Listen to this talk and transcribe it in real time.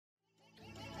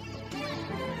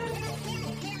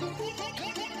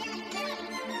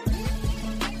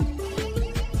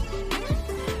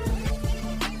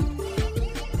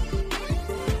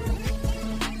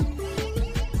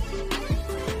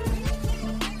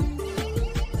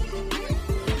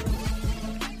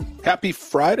Happy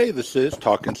Friday. This is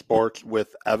Talking Sports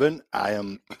with Evan. I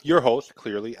am your host,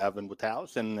 clearly Evan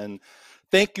Witthaus, and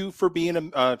thank you for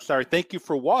being thank you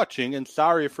for watching, and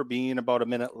sorry for being about a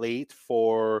minute late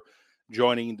for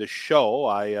joining the show.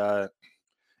 I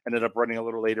ended up running a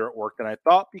little later at work than I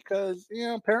thought because,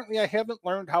 apparently I haven't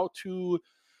learned how to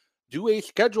do a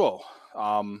schedule.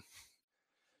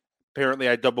 Apparently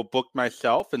I double booked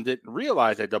myself and didn't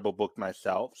realize I double booked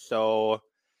myself. So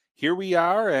here we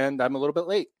are, and I'm a little bit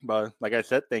late. But like I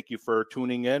said, thank you for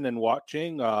tuning in and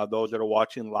watching. Those that are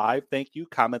watching live, thank you.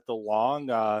 Comment along.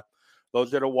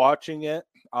 Those that are watching it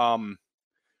or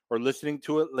listening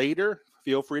to it later,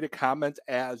 feel free to comment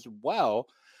as well.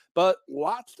 But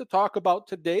lots to talk about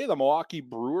today. The Milwaukee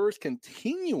Brewers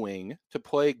continuing to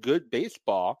play good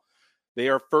baseball. They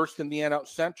are first in the NL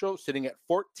Central, sitting at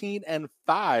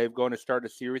 14-5, going to start a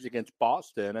series against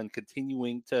Boston and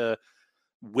continuing to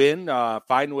win,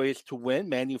 find ways to win,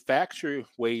 manufacture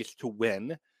ways to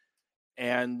win,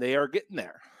 and they are getting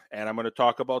there. And I'm going to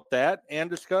talk about that and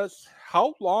discuss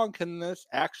how long can this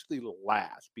actually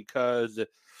last, because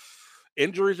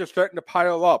injuries are starting to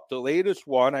pile up. The latest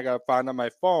one I got to find on my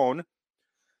phone,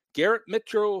 Garrett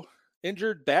Mitchell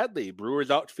injured badly.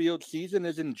 Brewers' outfield season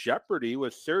is in jeopardy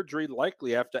with surgery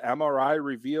likely after MRI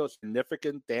reveals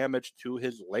significant damage to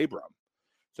his labrum.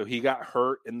 So he got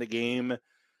hurt in the game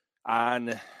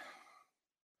on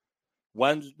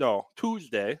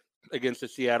Tuesday against the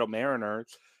Seattle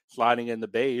Mariners, sliding in the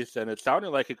base, and it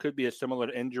sounded like it could be a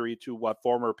similar injury to what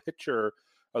former pitcher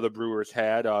of the Brewers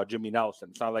had, Jimmy Nelson.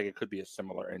 It's not like it could be a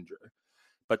similar injury.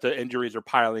 But the injuries are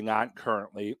piling on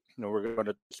currently. We're going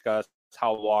to discuss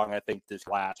how long I think this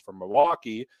lasts for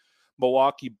Milwaukee.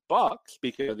 Milwaukee Bucks,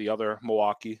 speaking of the other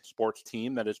Milwaukee sports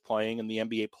team that is playing in the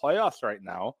NBA playoffs right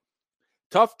now.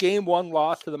 Tough game one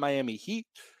loss to the Miami Heat,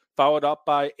 followed up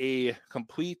by a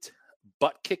complete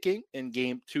butt kicking in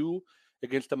game two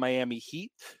against the Miami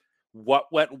Heat. What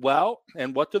went well,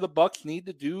 and what do the Bucks need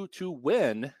to do to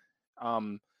win?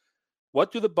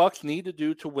 What do the Bucks need to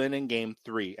do to win in game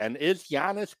three? And is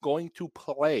Giannis going to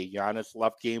play? Giannis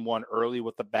left game one early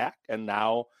with the back, and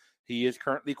now he is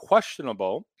currently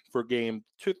questionable for game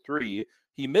 3.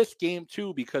 He missed game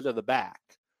 2 because of the back.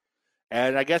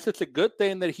 And I guess it's a good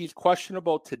thing that he's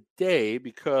questionable today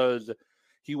because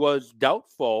he was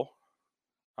doubtful.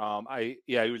 He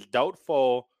was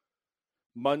doubtful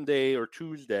Monday or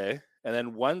Tuesday, and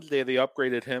then Wednesday they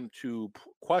upgraded him to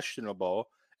questionable,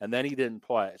 and then he didn't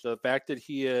play. So the fact that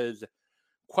he is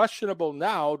questionable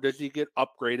now, does he get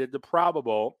upgraded to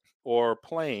probable or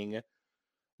playing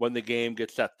when the game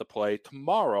gets set to play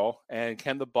tomorrow? And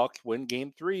can the Bucks win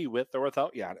game 3 with or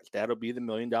without Giannis? That'll be the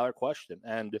million-dollar question.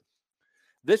 And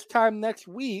this time next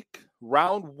week,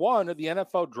 round 1 of the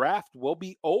NFL draft will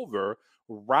be over.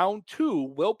 Round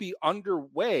 2 will be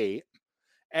underway.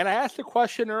 And I asked a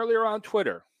question earlier on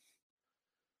Twitter.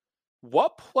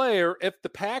 What player, if the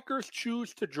Packers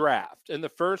choose to draft in the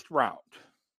first round,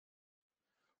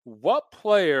 what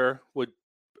player would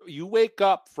you wake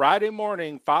up Friday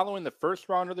morning following the first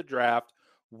round of the draft,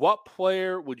 what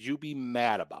player would you be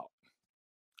mad about?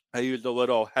 I used a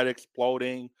little head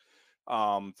exploding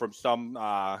from some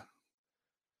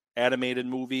animated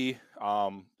movie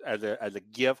as a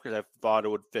gift because I thought it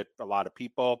would fit a lot of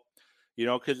people.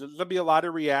 Because there's going to be a lot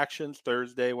of reactions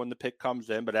Thursday when the pick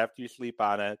comes in, but after you sleep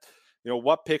on it,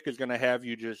 what pick is going to have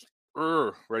you just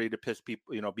ready to piss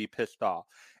people, be pissed off.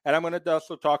 And I'm going to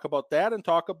also talk about that and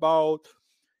talk about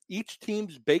each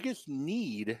team's biggest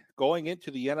need going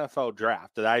into the NFL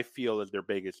draft that I feel is their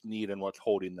biggest need and what's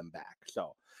holding them back.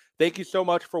 So thank you so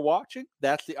much for watching.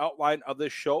 That's the outline of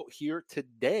this show here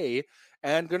today.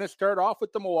 And going to start off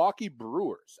with the Milwaukee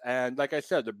Brewers. And like I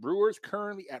said, the Brewers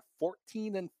currently at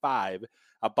 14-5,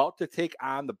 about to take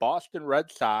on the Boston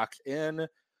Red Sox in a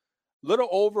little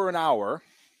over an hour.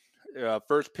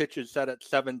 First pitch is set at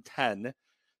 7:10.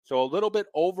 So a little bit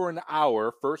over an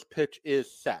hour, first pitch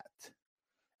is set.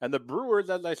 And the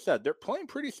Brewers, as I said, they're playing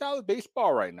pretty solid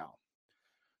baseball right now.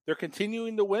 They're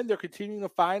continuing to win. They're continuing to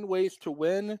find ways to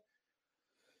win.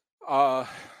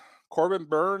 Corbin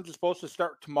Burnes is supposed to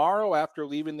start tomorrow after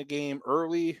leaving the game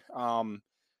early.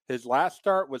 His last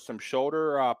start was some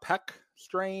shoulder pec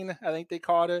strain, I think they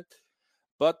called it.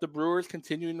 But the Brewers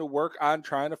continuing to work on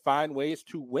trying to find ways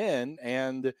to win,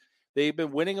 and they've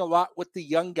been winning a lot with the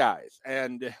young guys.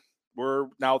 And we're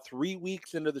now 3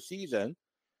 weeks into the season.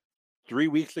 3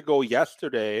 weeks ago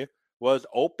yesterday was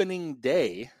opening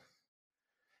day,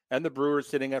 and the Brewers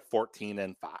sitting at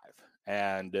 14-5.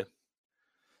 And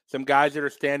some guys that are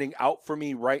standing out for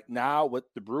me right now with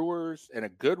the Brewers in a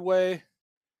good way.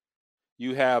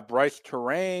 You have Bryce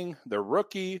Terang, the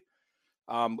rookie,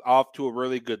 Off to a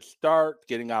really good start,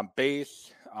 getting on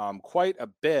base quite a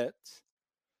bit,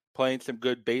 playing some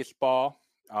good baseball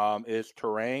is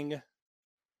Terang.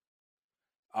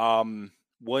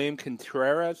 William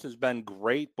Contreras has been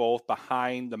great both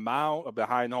behind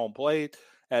home plate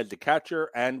as the catcher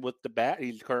and with the bat.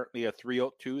 He's currently a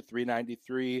 302,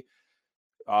 393,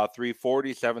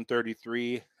 340,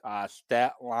 733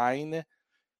 stat line.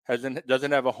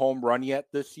 Doesn't have a home run yet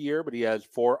this year, but he has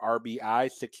 4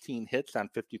 RBI, 16 hits on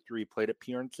 53 plate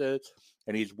appearances,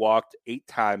 and he's walked 8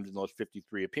 times in those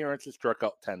 53 appearances, struck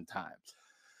out 10 times.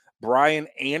 Brian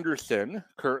Anderson,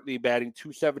 currently batting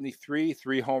 .273,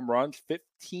 3 home runs,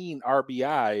 15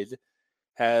 RBIs,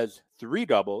 has 3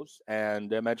 doubles,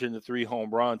 and I mentioned the 3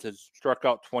 home runs, has struck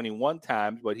out 21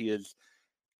 times, but he has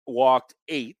walked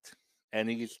 8, and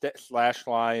he's slash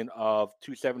line of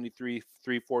 .273,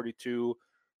 342,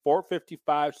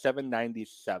 455,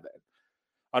 797.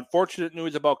 Unfortunate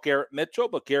news about Garrett Mitchell,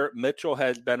 but Garrett Mitchell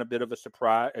has been a bit of a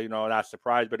surprise, not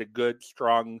surprise, but a good,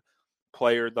 strong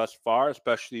player thus far,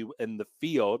 especially in the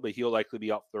field, but he'll likely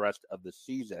be out for the rest of the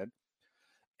season.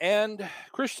 And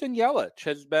Christian Yelich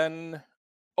has been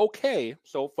okay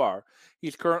so far.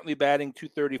 He's currently batting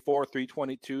 .234,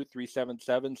 322,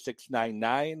 377,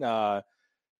 699.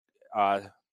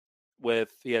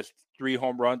 He has 3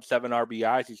 home runs, 7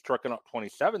 RBIs. He's struck out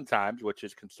 27 times, which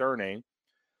is concerning.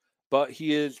 But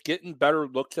he is getting better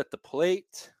looks at the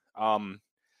plate.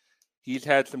 He's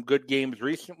had some good games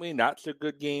recently, not so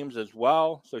good games as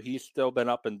well. So he's still been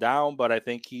up and down, but I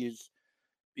think he's,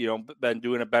 been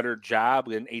doing a better job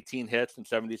in 18 hits and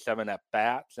 77 at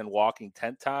bats and walking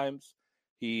 10 times.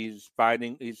 He's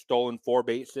stolen 4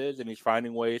 bases and he's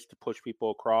finding ways to push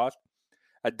people across.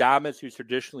 Adames, who's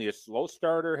traditionally a slow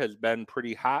starter, has been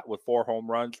pretty hot with 4 home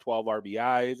runs, 12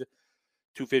 RBIs,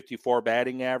 254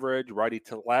 batting average. Righty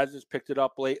Tellez has picked it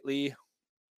up lately.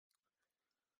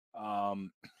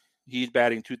 He's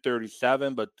batting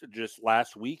 .237, but just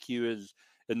last week he was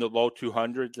in the low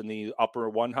 200s and the upper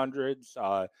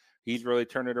 100s. He's really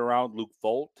turned it around. Luke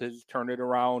Vogt has turned it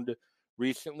around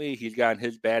recently. He's gotten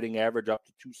his batting average up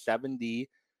to .270.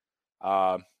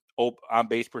 On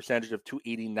base percentage of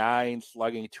 .289,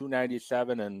 slugging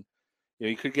 .297, and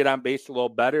he could get on base a little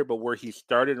better, but where he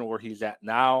started and where he's at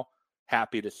now,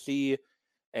 happy to see.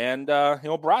 And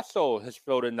Brasso has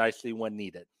filled in nicely when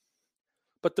needed.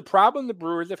 But the problem the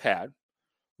Brewers have had,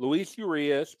 Luis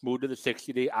Urias moved to the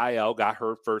 60-day IL, got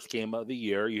hurt first game of the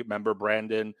year. You remember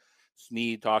Brandon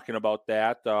Sneed talking about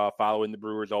that following the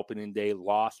Brewers opening day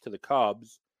loss to the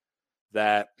Cubs,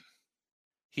 that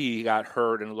he got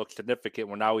hurt and looked significant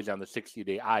when now he's on the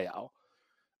 60-day IL.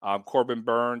 Corbin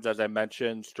Burns, as I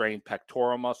mentioned, strained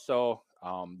pectoral muscle.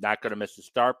 Not going to miss the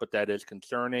start, but that is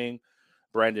concerning.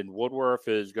 Brandon Woodruff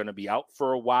is going to be out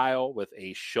for a while with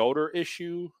a shoulder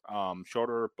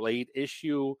blade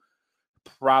issue.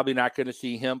 Probably not going to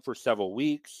see him for several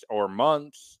weeks or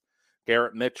months.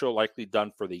 Garrett Mitchell likely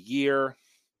done for the year.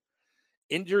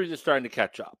 Injuries are starting to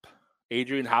catch up.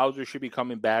 Adrian Hauser should be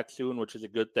coming back soon, which is a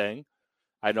good thing.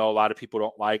 I know a lot of people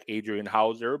don't like Adrian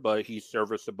Hauser, but he's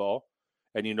serviceable,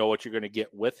 and you know what you're going to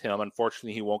get with him.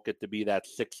 Unfortunately, he won't get to be that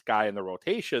 6th guy in the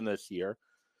rotation this year.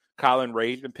 Colin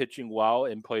Ray's been pitching well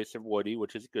in place of Woody,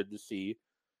 which is good to see.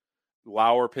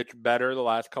 Lauer pitched better the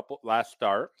last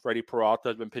start. Freddie Peralta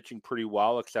has been pitching pretty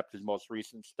well, except his most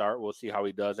recent start. We'll see how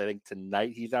he does. I think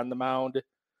tonight he's on the mound.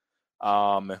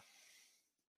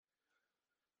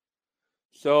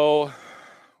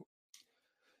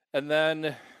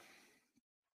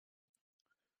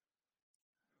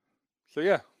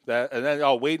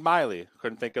 Wade Miley.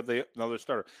 Couldn't think of another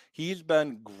starter. He's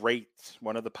been great.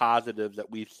 One of the positives that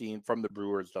we've seen from the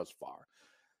Brewers thus far.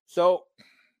 So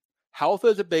health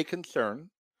is a big concern,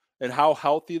 and how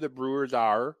healthy the Brewers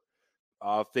are.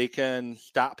 If they can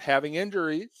stop having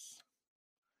injuries,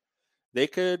 they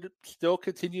could still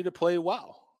continue to play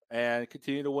well and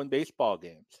continue to win baseball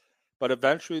games. But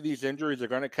eventually these injuries are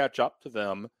going to catch up to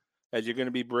them as you're going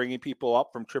to be bringing people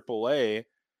up from AAA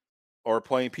or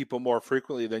playing people more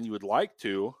frequently than you would like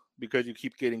to because you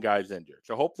keep getting guys injured.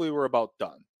 So hopefully we're about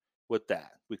done with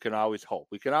that. We can always hope.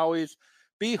 We can always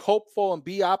be hopeful and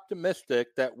be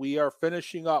optimistic that we are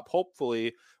finishing up,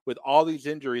 hopefully, with all these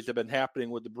injuries that have been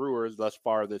happening with the Brewers thus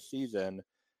far this season.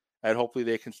 And hopefully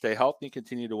they can stay healthy and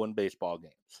continue to win baseball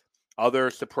games.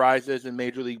 Other surprises in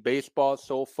Major League Baseball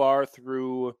so far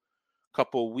through a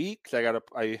couple weeks.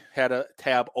 I had a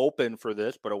tab open for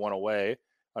this, but it went away,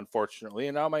 unfortunately.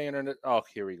 And now my internet. Oh,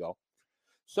 here we go.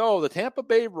 So the Tampa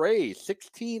Bay Rays,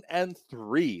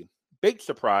 16-3. Big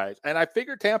surprise. And I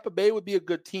figured Tampa Bay would be a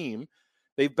good team.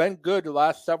 They've been good the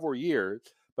last several years,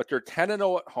 but they're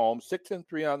 10-0 at home,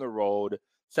 6-3 on the road,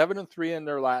 7-3 in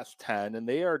their last 10, and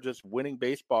they are just winning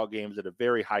baseball games at a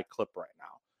very high clip right now.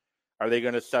 Are they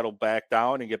going to settle back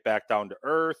down and get back down to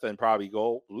earth and probably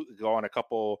go on a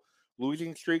couple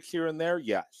losing streaks here and there?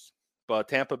 Yes. But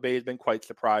Tampa Bay has been quite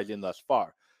surprising thus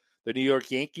far. The New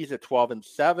York Yankees at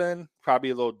 12-7,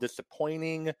 probably a little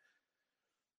disappointing.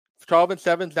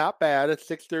 12-7 is not bad. It's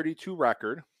 .632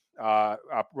 record,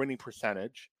 winning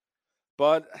percentage.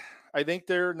 But I think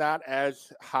they're not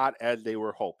as hot as they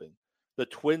were hoping. The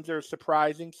Twins are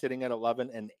surprising, sitting at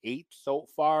 11-8 so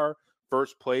far.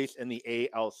 First place in the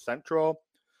AL Central.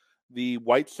 The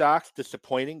White Sox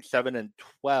disappointing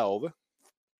 7-12.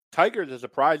 Tigers are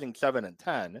surprising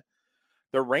 7-10.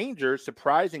 The Rangers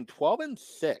surprising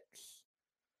 12-6.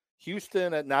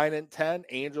 Houston at 9-10.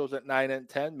 Angels at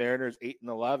 9-10. Mariners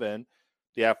 8-11.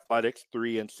 The Athletics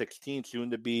 3-16.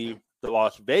 Soon to be the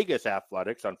Las Vegas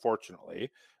Athletics, unfortunately.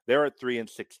 They're at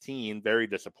 3-16. Very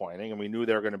disappointing. And we knew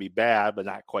they were going to be bad, but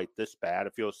not quite this bad. I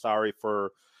feel sorry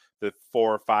for the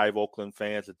 4 or 5 Oakland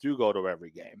fans that do go to every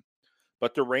game.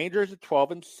 But the Rangers at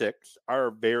 12-6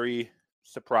 are very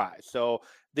surprised. So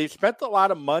they've spent a lot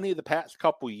of money the past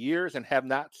couple years and have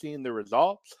not seen the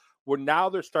results. Where now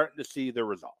they're starting to see the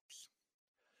results.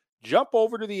 Jump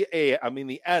over to the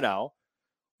NL.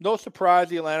 No surprise,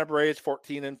 the Atlanta Braves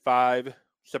 14-5.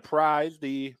 Surprise,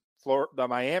 the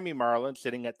Miami Marlins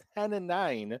sitting at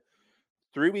 10-9.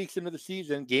 3 weeks into the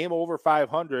season, game over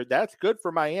 500. That's good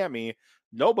for Miami.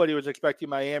 Nobody was expecting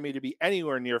Miami to be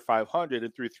anywhere near 500.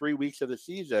 And through 3 weeks of the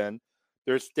season,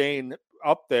 they're staying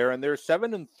up there, and they're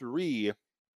 7-3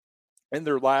 in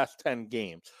their last 10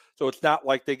 games. So it's not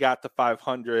like they got to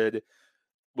 500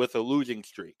 with a losing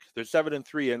streak. They're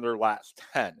 7-3 in their last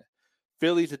 10.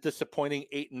 Phillies a disappointing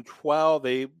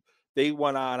 8-12. They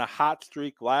went on a hot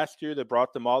streak last year that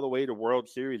brought them all the way to World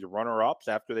Series runner-ups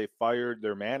after they fired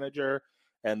their manager,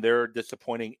 and they're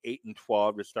disappointing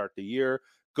 8-12 to start the year.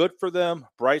 Good for them.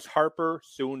 Bryce Harper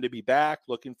soon to be back,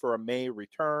 looking for a May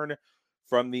return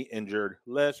from the injured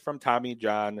list from Tommy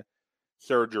John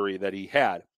surgery that he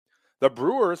had. The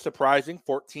Brewers surprising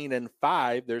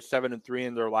 14-5. They're 7-3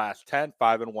 in their last 10,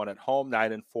 5-1 at home,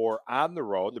 9-4 on the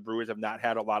road. The Brewers have not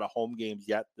had a lot of home games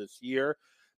yet this year,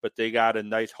 but they got a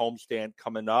nice homestand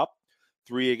coming up.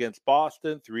 3 against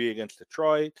Boston, 3 against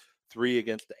Detroit, 3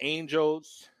 against the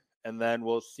Angels, and then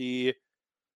we'll see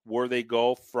where they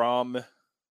go from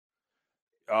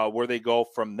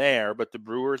there. But the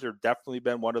Brewers have definitely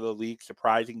been one of the league's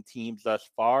surprising teams thus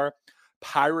far.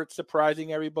 Pirates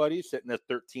surprising everybody, sitting at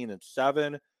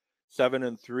 13-7,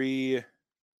 7-3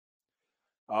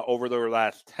 over their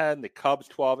last 10. The Cubs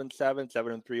 12-7,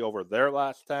 7-3 over their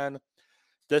last 10.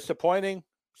 Disappointing,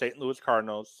 St. Louis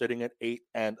Cardinals sitting at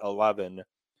 8-11,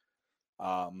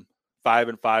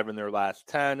 5-5 in their last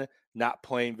 10. Not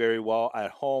playing very well at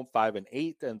home,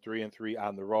 5-8 and 3-3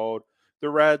 on the road. The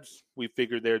Reds, we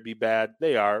figured they'd be bad.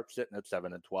 They are sitting at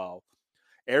 7-12.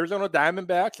 Arizona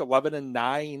Diamondbacks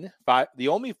 11-9, the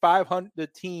only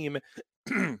 500 team,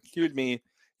 excuse me,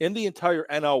 in the entire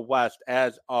NL West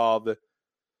as of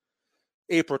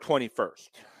April 21st.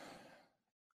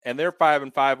 And they're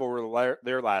 5-5 over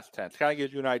their last 10. It kind of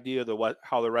gives you an idea of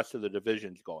how the rest of the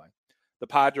division's going. The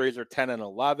Padres are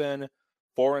 10-11,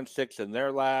 4-6 in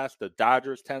their last. The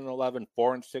Dodgers 10-11,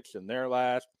 4-6 in their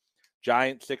last.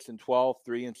 Giants 6-12,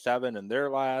 3-7 in their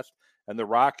last. And the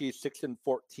Rockies 6-14,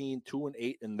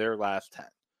 2-8 in their last 10.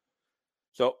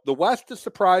 So the West is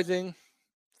surprising.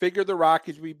 Figured the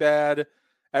Rockies would be bad.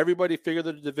 Everybody figured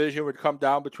that the division would come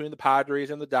down between the Padres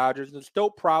and the Dodgers, and it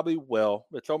still probably will.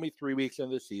 It's only 3 weeks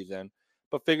into the season.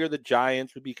 But figured the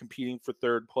Giants would be competing for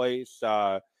third place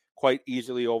quite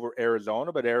easily over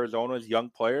Arizona. But Arizona's young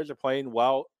players are playing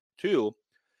well, too.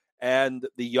 And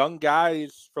the young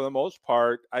guys, for the most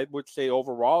part, I would say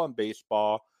overall in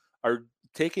baseball, are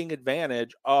taking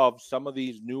advantage of some of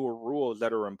these newer rules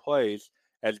that are in place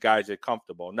as guys get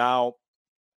comfortable. Now,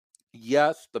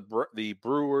 yes, the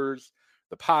Brewers,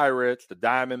 the Pirates, the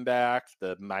Diamondbacks,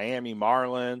 the Miami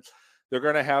Marlins, they're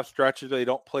going to have stretches where they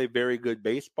don't play very good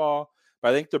baseball. But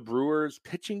I think the Brewers'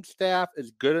 pitching staff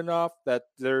is good enough that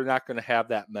they're not going to have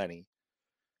that many.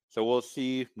 So we'll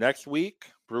see next week.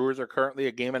 Brewers are currently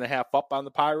a game and a half up on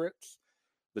the Pirates.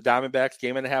 The Diamondbacks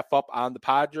game and a half up on the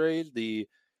Padres. The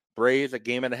Braves a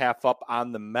game and a half up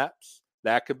on the Mets.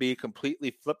 That could be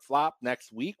completely flip-flop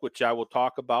next week, which I will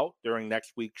talk about during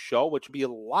next week's show, which will be a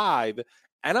live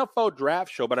NFL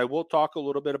draft show, but I will talk a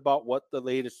little bit about what the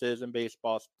latest is in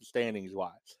baseball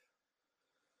standings-wise.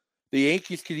 The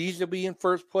Yankees could easily be in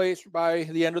first place by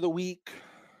the end of the week.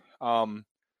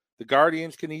 The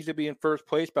Guardians can easily be in first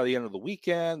place by the end of the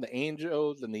weekend. The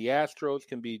Angels and the Astros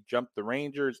can jump the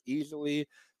Rangers easily.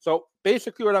 So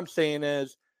basically what I'm saying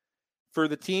is For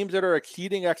the teams that are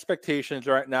exceeding expectations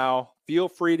right now, feel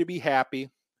free to be happy,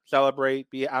 celebrate.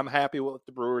 I'm happy with what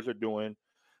the Brewers are doing,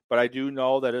 but I do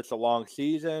know that it's a long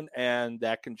season and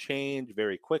that can change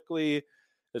very quickly,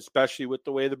 especially with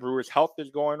the way the Brewers' health is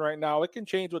going right now. It can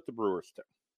change with the Brewers too.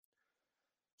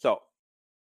 So,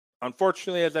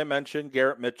 unfortunately, as I mentioned,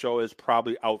 Garrett Mitchell is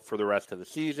probably out for the rest of the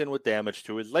season with damage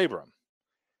to his labrum.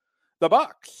 The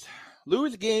Bucks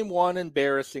lose game one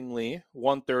embarrassingly,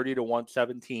 130 to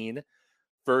 117.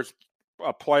 First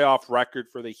a playoff record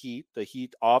for the Heat. The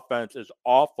Heat offense is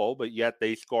awful, but yet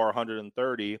they score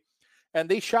 130. And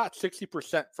they shot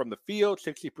 60% from the field,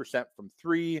 60% from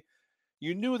three.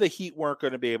 You knew the Heat weren't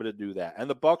going to be able to do that. And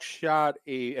the Bucks shot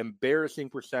a embarrassing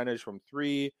percentage from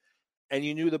three, and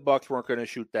you knew the Bucks weren't going to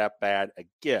shoot that bad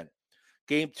again.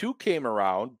 Game two came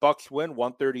around. Bucks win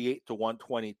 138 to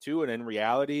 122, and in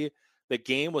reality, the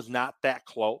game was not that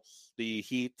close. The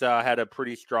Heat had a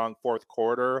pretty strong fourth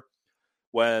quarter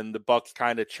when the Bucks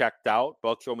kind of checked out.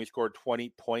 Bucks only scored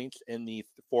 20 points in the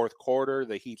fourth quarter.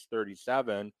 The Heat's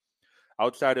 37.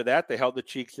 Outside of that, they held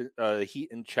the Heat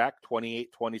in check,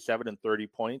 28, 27, and 30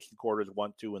 points in quarters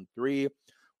 1, 2, and 3,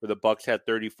 where the Bucks had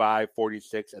 35,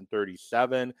 46, and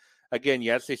 37. Again,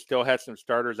 yes, they still had some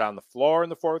starters on the floor in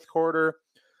the fourth quarter,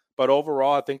 but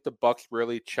overall, I think the Bucks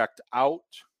really checked out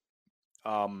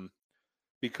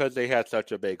because they had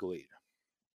such a big lead.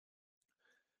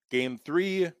 Game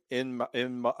three in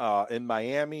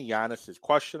Miami, Giannis is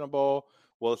questionable.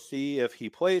 We'll see if he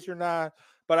plays or not.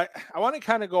 But I want to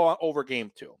kind of go over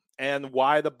game two and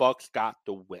why the Bucks got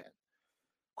the win.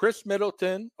 Chris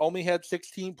Middleton only had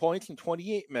 16 points in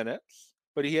 28 minutes,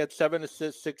 but he had 7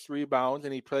 assists, 6 rebounds,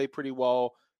 and he played pretty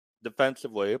well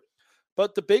defensively.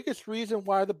 But the biggest reason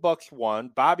why the Bucks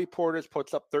won, Bobby Portis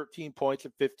puts up 13 points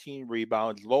and 15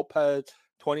 rebounds. Lopez,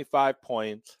 25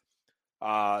 points.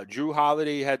 Drew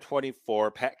Holiday had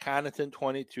 24. Pat Connaughton,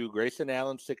 22. Grayson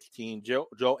Allen, 16.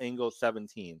 Joe Ingles,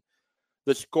 17.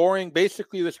 The scoring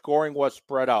was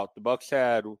spread out. The Bucks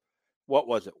had,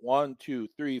 1, 2,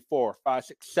 3, 4, 5,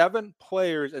 6, 7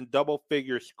 players in double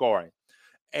figure scoring.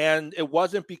 And it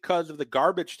wasn't because of the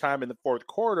garbage time in the fourth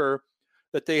quarter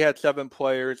that they had 7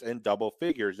 players in double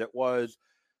figures. It was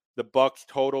the Bucks'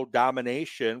 total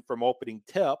domination from opening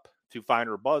tip to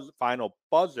final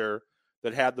buzzer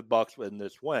that had the Bucks win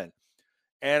this win.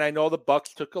 And I know the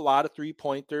Bucks took a lot of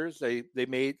 3-pointers.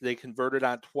 They converted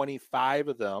on 25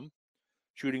 of them,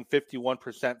 shooting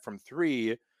 51% from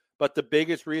 3. But the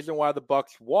biggest reason why the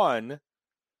Bucks won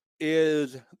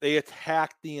is they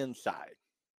attacked the inside.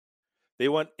 They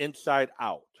went inside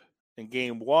out. In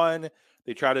game one,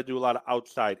 they tried to do a lot of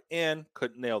outside in,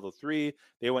 couldn't nail the 3.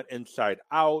 They went inside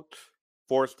out,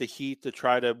 forced the Heat to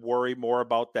try to worry more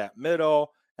about that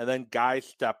middle, and then guys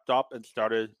stepped up and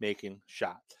started making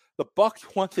shots. The Bucks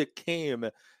won the game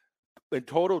in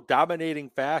total dominating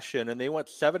fashion, and they went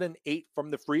 7 and 8 from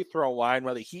the free throw line,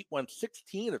 while the Heat went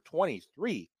 16 of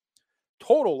 23.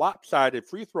 Total lopsided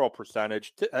free throw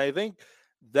percentage. I think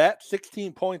that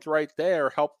 16 points right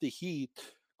there helped the Heat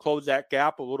close that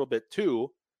gap a little bit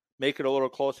too, make it a little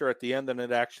closer at the end than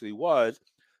it actually was.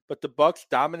 But the Bucks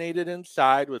dominated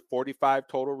inside with 45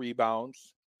 total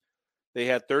rebounds. They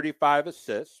had 35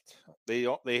 assists. They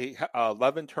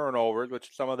 11 turnovers,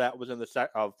 which some of that was in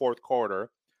the fourth quarter.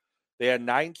 They had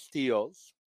 9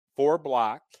 steals, 4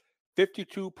 blocks,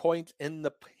 52 points in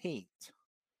the paint.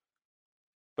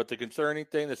 But the concerning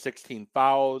thing, the 16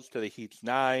 fouls to the Heat's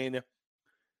 9,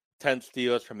 10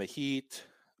 steals from the Heat,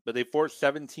 but they forced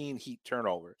 17 Heat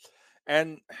turnovers.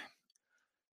 And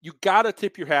you got to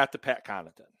tip your hat to Pat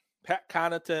Connaughton. Pat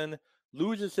Connaughton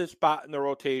loses his spot in the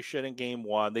rotation in game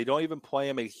one. They don't even play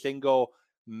him a single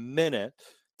minute.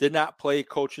 Did not play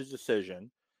coach's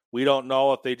decision. We don't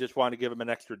know if they just want to give him an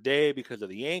extra day because of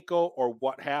the ankle or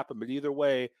what happened. But either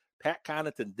way, Pat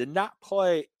Connaughton did not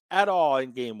play at all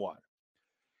in game one.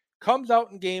 Comes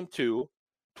out in game two,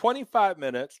 25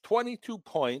 minutes, 22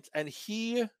 points, and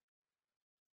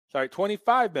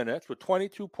 25 minutes with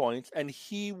 22 points, and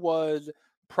he was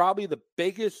probably the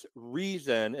biggest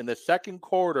reason in the second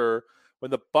quarter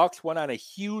when the Bucks went on a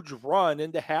huge run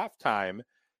into halftime.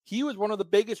 He was one of the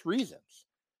biggest reasons.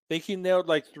 I think he nailed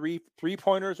like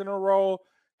three-pointers in a row,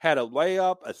 had a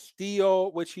layup, a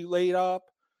steal, which he laid up.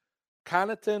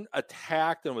 Connaughton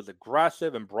attacked and was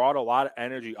aggressive and brought a lot of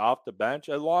energy off the bench,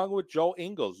 along with Joe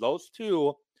Ingles. Those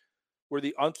two were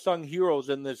the unsung heroes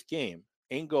in this game.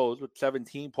 Ingles with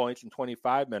 17 points in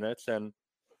 25 minutes, and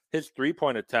his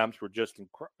three-point attempts were just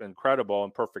incredible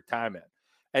and perfect timing.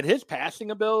 And his passing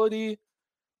ability,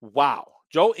 wow.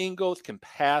 Joe Ingles can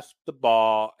pass the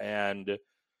ball, and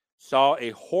saw a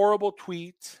horrible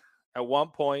tweet at one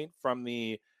point from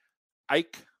the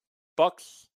Ike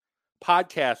Bucks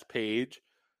podcast page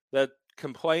that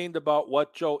complained about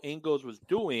what Joe Ingles was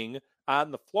doing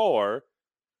on the floor,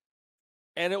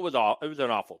 and it was an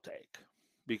awful take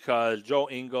because Joe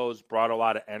Ingles brought a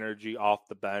lot of energy off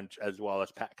the bench as well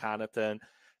as Pat Connaughton,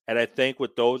 and I think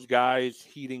with those guys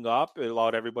heating up, it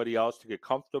allowed everybody else to get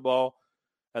comfortable,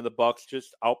 and the Bucks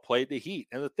just outplayed the Heat.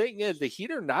 And the thing is, the Heat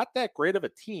are not that great of a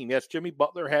team. Yes, Jimmy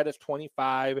Butler had his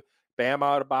 25, Bam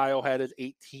Adebayo had his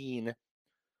 18.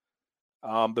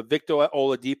 But Victor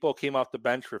Oladipo came off the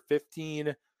bench for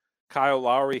 15. Kyle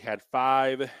Lowry had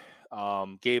 5.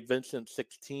 Gabe Vincent,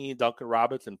 16. Duncan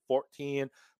Robinson,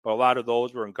 14. But a lot of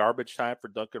those were in garbage time for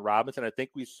Duncan Robinson. I think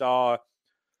we saw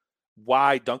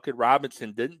why Duncan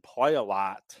Robinson didn't play a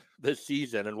lot this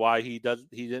season and why he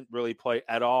didn't really play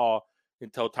at all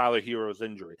until Tyler Herro's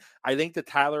injury. I think the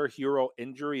Tyler Herro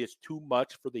injury is too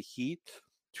much for the Heat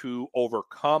to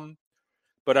overcome.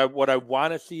 But what I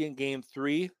want to see in Game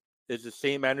 3 is the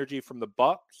same energy from the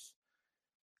Bucks.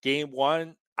 Game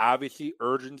 1, obviously,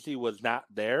 urgency was not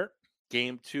there.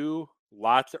 Game 2,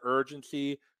 lots of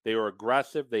urgency. They were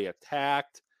aggressive. They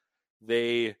attacked.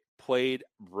 They played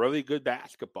really good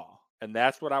basketball. And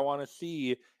that's what I want to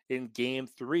see in Game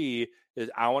 3 is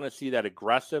I want to see that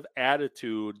aggressive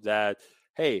attitude that,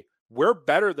 hey, we're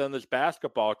better than this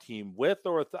basketball team with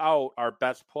or without our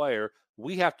best player.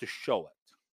 We have to show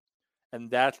it. And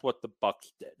that's what the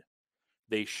Bucks did.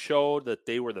 They showed that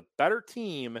they were the better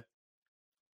team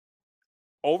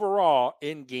overall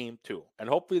in Game 2. And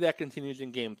hopefully that continues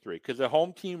in Game 3 because the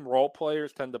home team role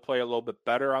players tend to play a little bit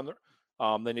better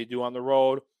on than they do on the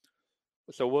road.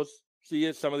 So we'll see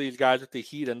if some of these guys at the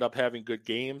Heat end up having good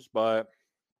games, but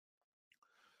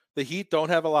the Heat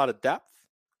don't have a lot of depth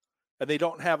and they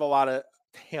don't have a lot of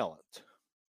talent.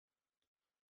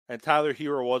 And Tyler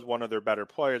Herro was one of their better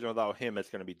players, and without him, it's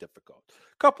going to be difficult.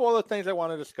 A couple other things I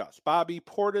want to discuss. Bobby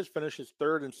Portis finishes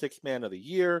 3rd and 6th man of the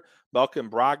year. Malcolm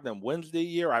Brogdon wins the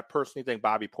year. I personally think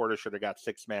Bobby Portis should have got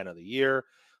 6th man of the year.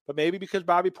 But maybe because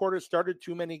Bobby Portis started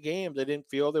too many games, they didn't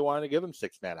feel they wanted to give him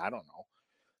 6th man. I don't know.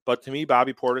 But to me,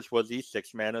 Bobby Portis was the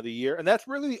 6th man of the year. And that's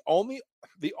really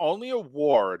the only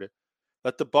award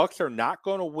that the Bucks are not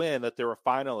going to win that they're a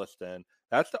finalist in.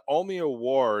 That's the only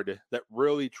award that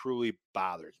really, truly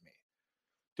bothers me.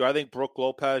 Do I think Brook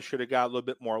Lopez should have got a little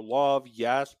bit more love?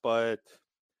 Yes, but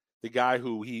the guy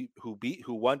who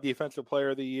won Defensive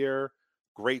Player of the Year,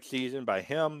 great season by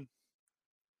him.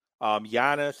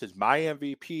 Giannis is my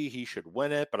MVP. He should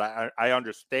win it, but I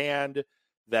understand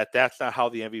that that's not how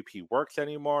the MVP works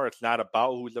anymore. It's not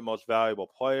about who's the most valuable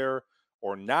player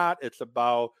or not. It's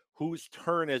about whose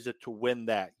turn is it to win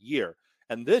that year.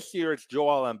 And this year, it's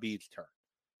Joel Embiid's turn.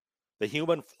 The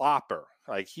human flopper.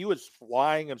 Like, he was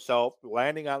flying himself,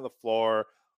 landing on the floor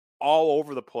all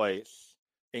over the place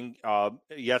in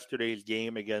yesterday's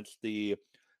game against the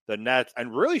Nets,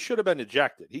 and really should have been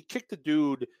ejected. He kicked the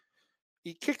dude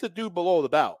below the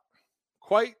belt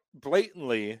quite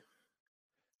blatantly.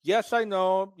 Yes, I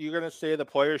know you're going to say the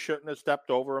player shouldn't have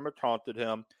stepped over him or taunted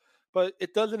him, but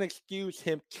it doesn't excuse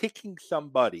him kicking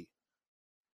somebody.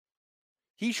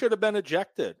 He should have been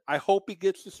ejected. I hope he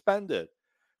gets suspended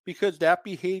because that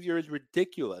behavior is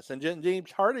ridiculous. And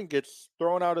James Harden gets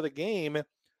thrown out of the game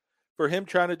for him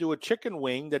trying to do a chicken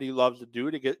wing that he loves to do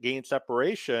to gain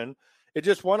separation. It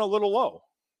just went a little low.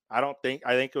 I think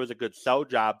it was a good sell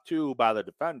job too by the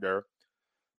defender,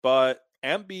 but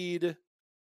Embiid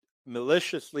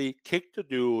maliciously kicked the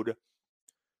dude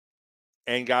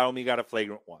and only got a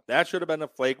flagrant 1. That should have been a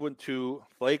flagrant 2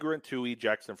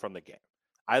 ejection from the game.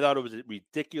 I thought it was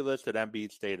ridiculous that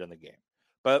Embiid stayed in the game.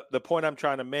 But the point I'm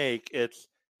trying to make, it's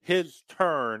his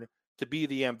turn to be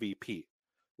the MVP.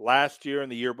 Last year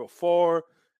and the year before,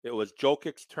 it was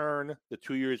Jokic's turn. The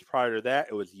 2 years prior to that,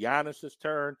 it was Giannis's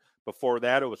turn. Before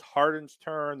that, it was Harden's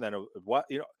turn. Then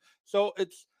so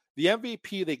it's the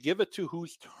MVP. They give it to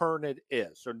whose turn it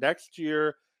is. So next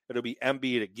year, it'll be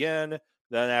Embiid again.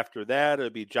 Then after that,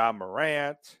 it'll be Ja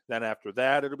Morant. Then after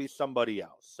that, it'll be somebody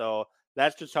else. So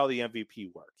that's just how the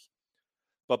MVP works.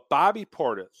 But Bobby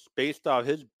Portis, based on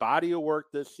his body of work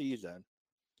this season,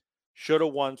 should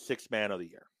have won 6th man of the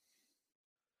year.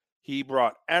 He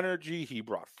brought energy. He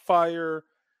brought fire.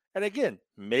 And again,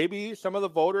 maybe some of the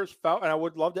voters felt, and I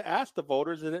would love to ask the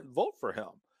voters that didn't vote for him,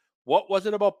 what was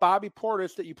it about Bobby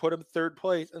Portis that you put him 3rd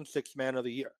place and 6th man of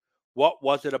the year? What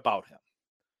was it about him?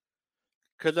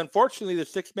 Because unfortunately, the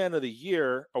 6th man of the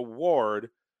year award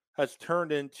has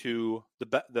turned into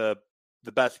the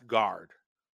best guard,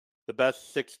 the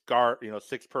best 6th guard,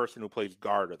 6th person who plays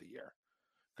guard of the year.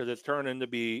 Because it's turned into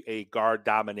be a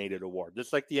guard-dominated award.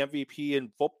 Just like the MVP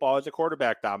in football is a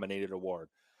quarterback-dominated award.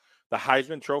 The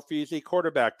Heisman Trophy is a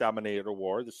quarterback-dominated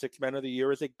award. The Sixth Man of the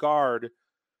Year is a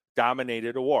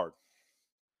guard-dominated award.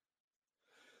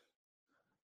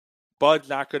 Bud's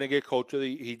not going to get Coach of the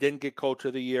Year. He didn't get Coach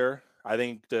of the Year. I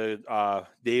think the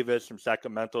Davis from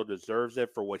Sacramento deserves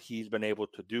it for what he's been able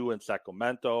to do in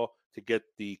Sacramento to get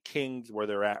the Kings where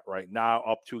they're at right now,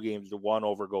 up 2-1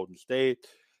 over Golden State.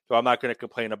 So I'm not going to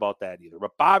complain about that either.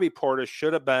 But Bobby Portis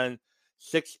should have been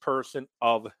Sixth Person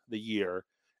of the Year,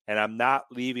 and I'm not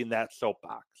leaving that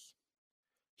soapbox.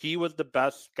 He was the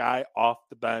best guy off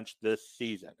the bench this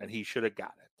season, and he should have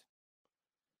got it.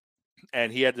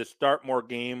 And he had to start more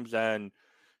games than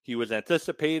he was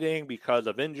anticipating because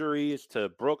of injuries to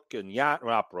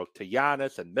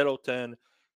Giannis and Middleton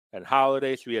and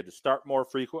Holiday. So he had to start more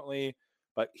frequently,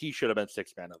 but he should have been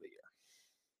Sixth Man of the Year.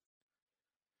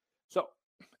 So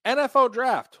NFL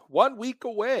Draft, 1 week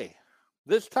away.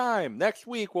 This time, next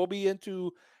week, we'll be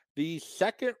into the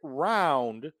second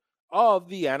round of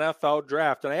the NFL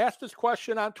Draft. And I asked this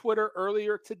question on Twitter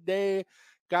earlier today,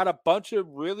 got a bunch of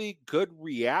really good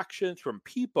reactions from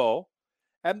people.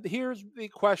 And here's the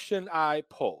question I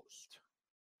posed.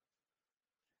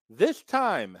 This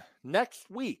time,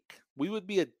 next week, we would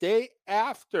be a day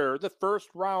after the first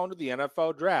round of the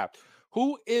NFL Draft.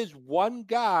 Who is one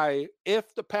guy,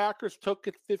 if the Packers took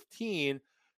at 15,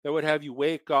 that would have you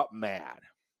wake up mad?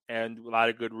 And a lot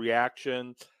of good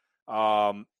reactions.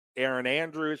 Aaron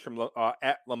Andrews from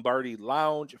at Lombardi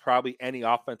Lounge, probably any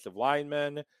offensive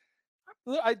lineman.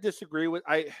 I disagree with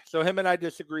so him and I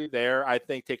disagree there. I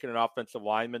think taking an offensive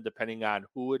lineman, depending on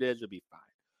who it is, would be fine.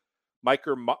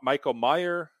 Michael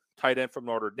Mayer, tight end from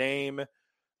Notre Dame,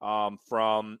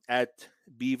 from at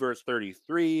Beavers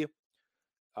 33,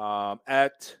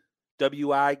 at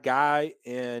WI guy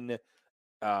in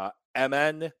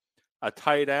MN, a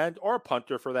tight end or a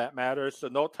punter for that matter. So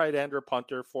no tight end or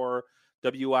punter for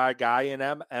WI guy in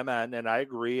MN, and I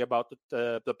agree about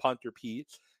the punter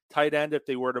piece. Tight end, if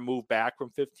they were to move back from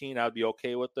 15, I'd be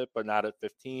okay with it, but not at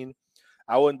 15.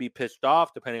 I wouldn't be pissed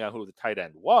off depending on who the tight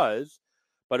end was.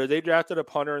 But if they drafted a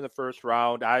punter in the first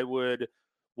round, I would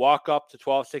walk up to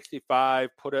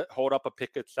 1265, hold up a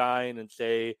picket sign and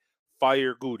say,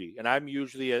 fire Goody. And I'm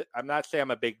not saying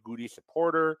I'm a big Goody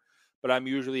supporter, but I'm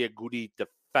usually a Goody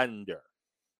defender,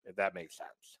 if that makes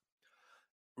sense.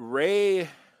 Ray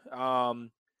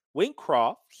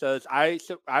Wincroft says, I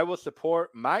will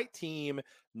support my team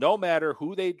no matter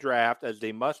who they draft, as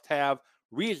they must have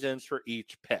reasons for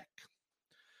each pick.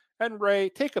 And Ray,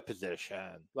 take a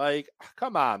position. Like,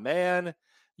 come on, man.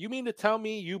 You mean to tell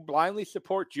me you blindly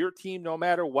support your team no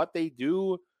matter what they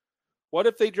do? What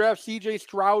if they draft C.J.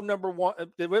 Stroud number 1? What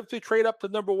if they trade up to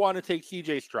number 1 and take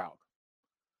C.J. Stroud?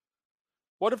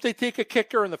 What if they take a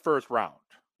kicker in the first round?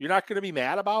 You're not going to be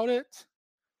mad about it?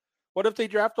 What if they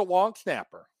draft a long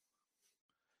snapper?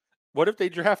 What if they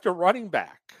draft a running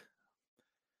back?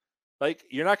 Like,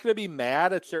 you're not going to be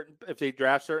mad at if they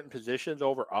draft certain positions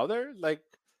over others? Like,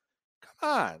 come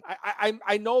on.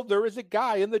 I know there is a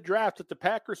guy in the draft that the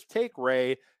Packers take,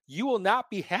 Ray, you will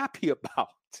not be happy about.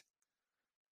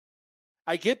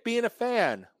 I get being a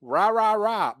fan, rah, rah,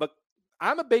 rah, but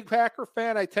I'm a big Packer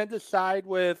fan. I tend to side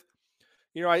with,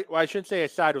 I shouldn't say I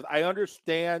side with, I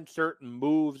understand certain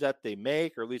moves that they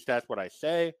make, or at least that's what I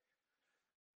say.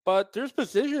 But there's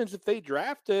positions if they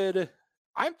drafted,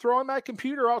 I'm throwing my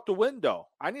computer out the window.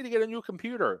 I need to get a new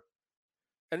computer.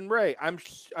 And Ray, I'm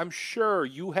sure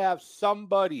you have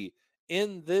somebody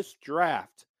in this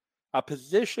draft, a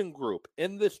position group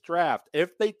in this draft,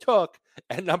 if they took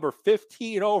at number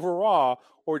 15 overall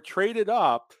or traded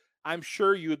up, I'm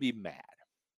sure you would be mad.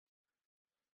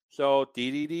 So,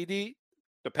 the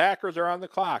Packers are on the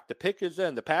clock. The pick is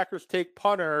in. The Packers take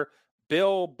punter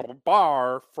Bill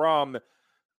Barr from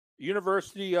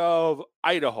University of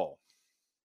Idaho.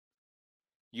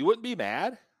 You wouldn't be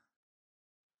mad?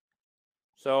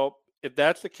 So, if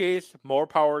that's the case, more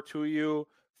power to you.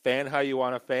 Fan how you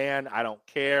want to fan. I don't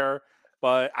care.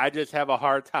 But I just have a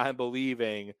hard time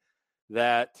believing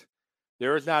that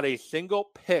there is not a single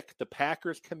pick the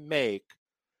Packers can make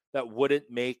that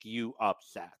wouldn't make you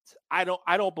upset. I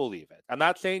don't believe it. I'm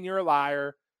not saying you're a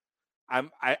liar.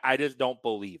 I just don't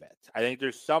believe it. I think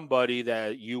there's somebody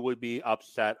that you would be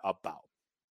upset about.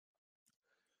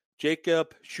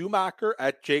 Jacob Schumacher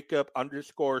at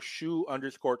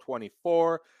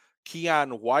Jacob_Shoe_24.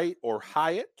 Keon White or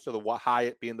Hyatt. So the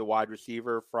Hyatt being the wide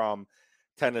receiver from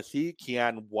Tennessee.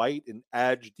 Keon White, an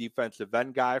edge defensive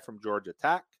end guy from Georgia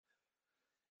Tech.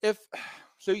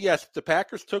 Yes, if the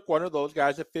Packers took one of those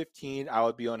guys at 15, I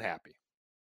would be unhappy.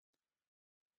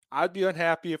 I'd be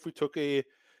unhappy if we took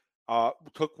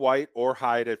White or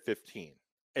Hyatt at 15.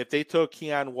 if they took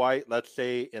Keion White, let's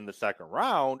say in the second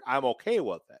round, I'm okay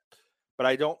with it. But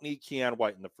I don't need Keion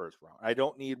White in the first round. I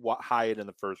don't need Hyatt in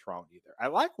the first round either. I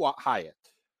like Hyatt.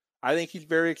 I think he's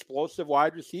very explosive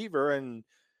wide receiver, and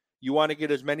you want to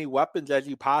get as many weapons as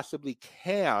you possibly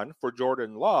can for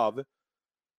Jordan Love.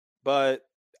 But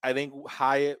I think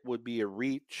Hyatt would be a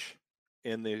reach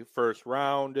in the first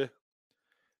round.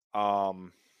 I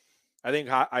think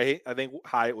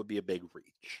Hyatt would be a big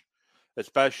reach,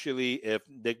 especially if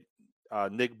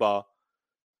Nigba,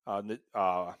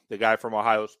 the guy from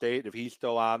Ohio State, if he's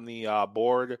still on the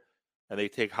board and they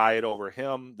take Hyatt over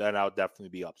him, then I'll definitely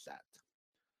be upset.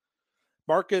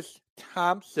 Marcus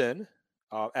Thompson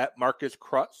at Marcus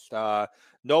Crust.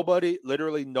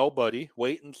 Literally nobody.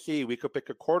 Wait and see. We could pick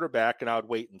a quarterback and I would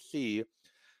wait and see.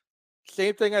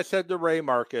 Same thing I said to Ray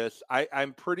Marcus.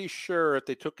 I'm pretty sure if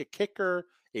they took a kicker,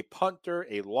 a punter,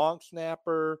 a long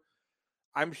snapper,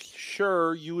 I'm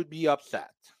sure you would be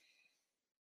upset.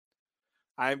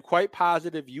 I'm quite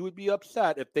positive you would be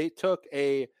upset if they took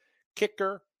a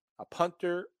kicker, a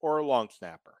punter, or a long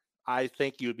snapper. I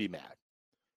think you would be mad.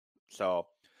 So,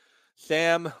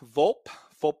 Sam Volpe,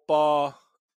 football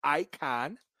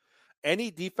icon.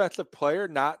 Any defensive player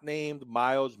not named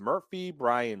Myles Murphy,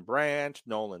 Brian Branch,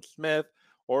 Nolan Smith,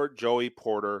 or Joey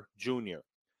Porter Jr.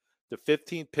 The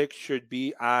 15th pick should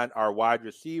be on our wide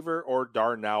receiver or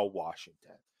Darnell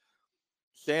Washington.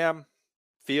 Sam,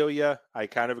 feel ya. I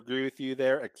kind of agree with you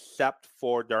there, except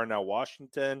for Darnell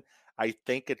Washington. I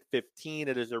think at 15,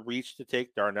 it is a reach to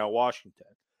take Darnell Washington.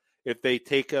 If they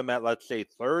take him at, let's say,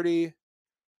 30,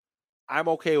 I'm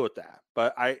okay with that.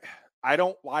 But I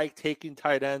don't like taking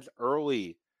tight ends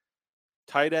early.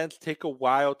 Tight ends take a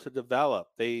while to develop.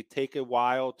 They take a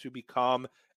while to become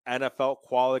NFL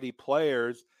quality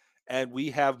players, and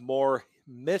we have more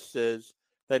misses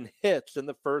than hits in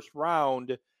the first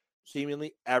round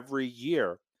seemingly every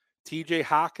year. TJ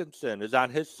Hawkinson is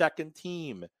on his second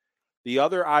team. The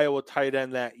other Iowa tight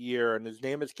end that year, and his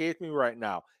name escapes me right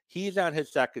now, he's on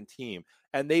his second team.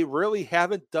 And they really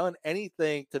haven't done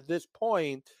anything to this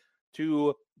point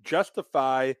to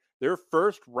justify their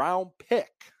first round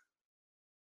pick.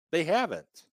 They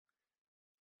haven't.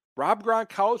 Rob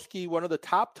Gronkowski, one of the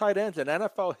top tight ends in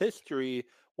NFL history,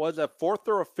 was a 4th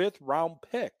or a 5th round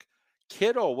pick.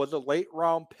 Kittle was a late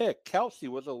round pick. Kelsey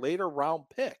was a later round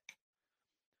pick.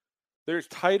 There's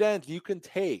tight ends you can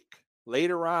take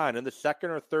later on in the 2nd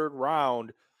or 3rd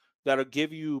round that'll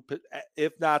give you,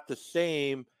 if not the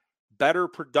same, better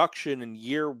production in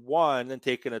year one than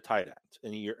taking a tight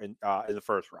end in the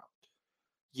first round.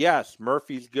 Yes,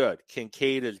 Murphy's good.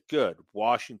 Kincaid is good.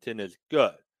 Washington is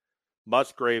good.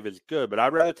 Musgrave is good. But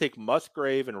I'd rather take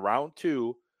Musgrave in round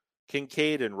 2,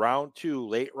 Kincaid in round 2,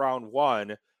 late round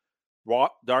 1,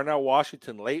 Darnell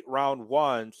Washington late round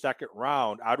 1, 2nd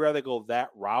round. I'd rather go that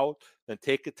route than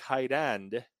take a tight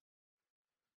end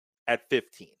at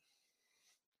 15.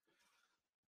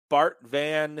 Bart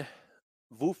Van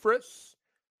Woofres.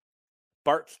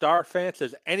 Bart Starr fan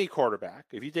says any quarterback.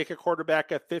 If you take a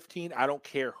quarterback at 15, I don't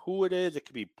care who it is. It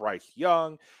could be Bryce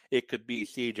Young. It could be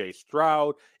C.J.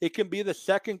 Stroud. It can be the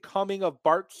second coming of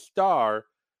Bart Starr.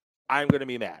 I'm going to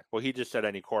be mad. Well, he just said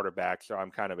any quarterback, so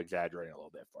I'm kind of exaggerating a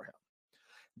little bit for him.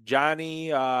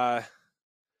 Johnny, at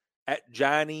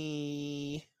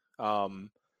Johnny,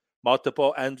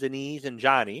 multiple N's and E's and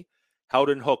Johnny,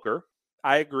 Heldon Hooker.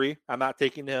 I agree. I'm not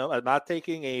taking him. I'm not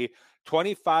taking a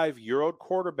 25-year-old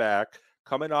quarterback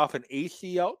coming off an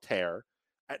ACL tear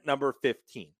at number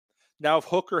 15. Now, if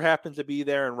Hooker happens to be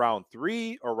there in round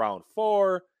 3 or round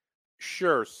 4,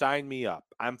 sure, sign me up.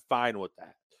 I'm fine with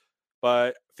that.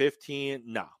 But 15,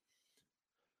 no.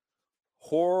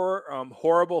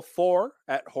 Horrible 4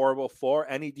 at Horrible 4.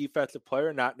 Any defensive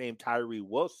player not named Tyree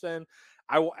Wilson.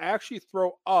 I will actually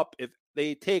throw up if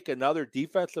they take another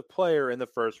defensive player in the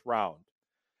first round.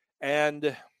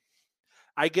 And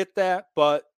I get that,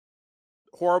 but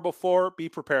Horrible 4, be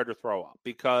prepared to throw up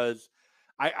because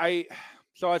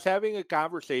so I was having a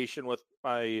conversation with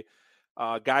my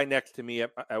guy next to me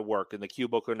at work in the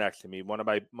cubicle next to me, one of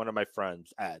my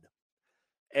friends, Ed.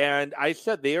 And I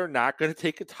said they are not going to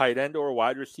take a tight end or a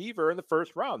wide receiver in the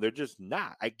first round. They're just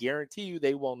not. I guarantee you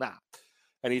they will not.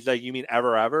 And he's like, you mean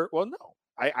ever? Well, no.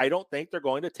 I don't think they're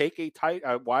going to take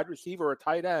a wide receiver or a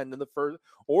tight end in the first,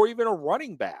 or even a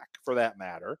running back for that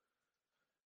matter,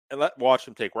 and watch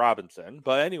them take Robinson.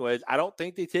 But anyways, I don't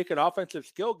think they take an offensive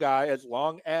skill guy as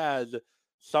long as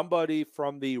somebody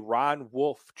from the Ron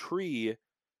Wolf tree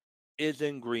is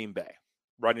in Green Bay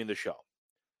running the show.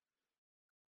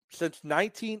 Since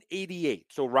 1988,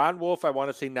 so Ron Wolf, I want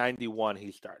to say 91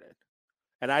 he started.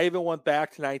 And I even went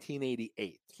back to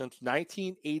 1988. Since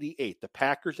 1988, the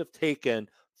Packers have taken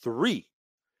 3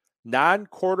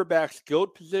 non-quarterback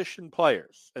skilled position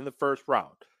players in the first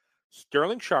round.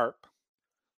 Sterling Sharp,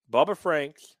 Bubba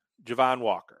Franks, Javon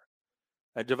Walker.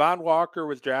 And Javon Walker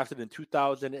was drafted in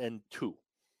 2002.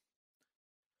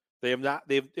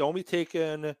 They've only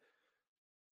taken,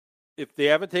 if they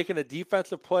haven't taken a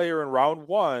defensive player in round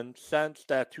 1 since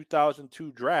that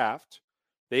 2002 draft,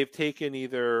 they've taken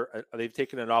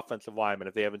an offensive lineman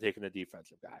if they haven't taken a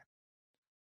defensive guy.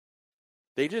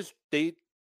 They just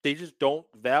don't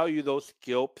value those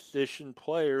skill position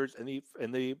players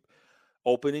in the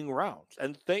opening rounds.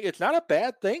 And it's not a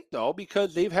bad thing, though,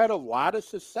 because they've had a lot of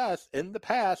success in the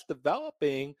past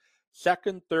developing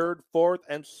second, third, fourth,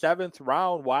 and seventh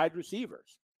round wide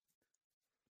receivers.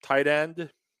 Tight end,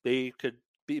 they could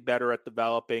be better at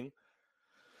developing.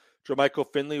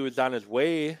 Jermichael Finley was on his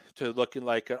way to looking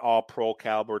like an all-pro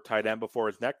caliber tight end before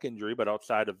his neck injury, but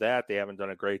outside of that, they haven't done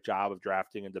a great job of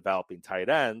drafting and developing tight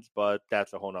ends, but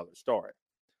that's a whole other story.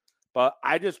 But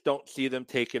I just don't see them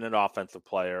taking an offensive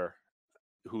player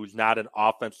who's not an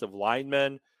offensive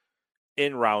lineman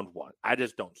in round 1. I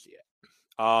just don't see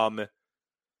it.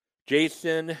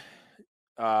 Jason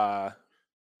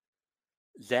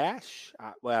Zash,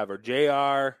 whatever,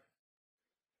 JR.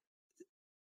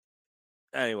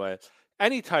 Anyway,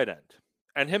 any tight end.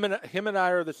 And him and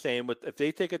I are the same. If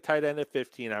they take a tight end at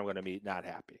 15, I'm going to be not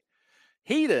happy.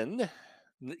 Hayden,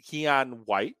 Keon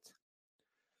White,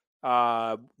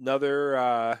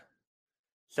 another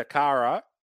Sakara,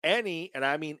 any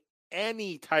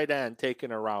tight end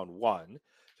taken around 1.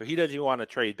 So he doesn't even want to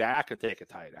trade back and take a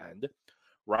tight end.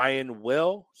 Ryan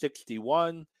Will,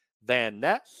 61. Van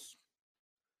Ness.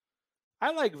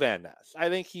 I like Van Ness. I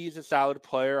think he's a solid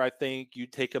player. I think you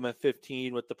take him at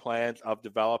 15 with the plans of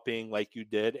developing, like you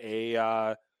did,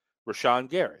 a Rashawn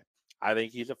Gary. I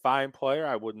think he's a fine player.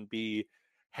 I wouldn't be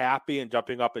happy and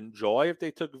jumping up in joy if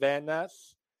they took Van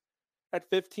Ness at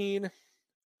 15.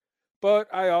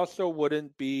 But I also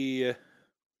wouldn't be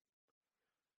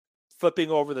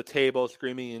flipping over the table,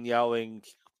 screaming and yelling,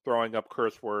 throwing up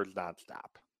curse words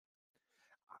nonstop.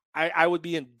 I would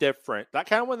be indifferent. That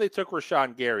kind of when they took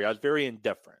Rashawn Gary, I was very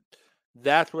indifferent.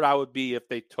 That's what I would be if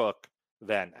they took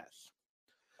Van Ness.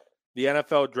 The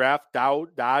NFL draft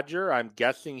dodger, I'm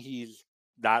guessing he's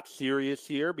not serious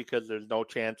here because there's no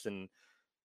chance in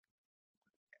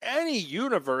any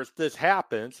universe this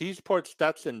happens. He's put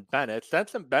Stetson Bennett.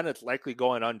 Stetson Bennett's likely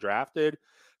going undrafted.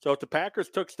 So if the Packers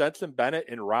took Stetson Bennett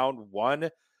in round 1,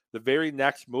 the very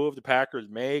next move the Packers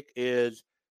make is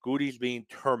Goody's being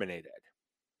terminated.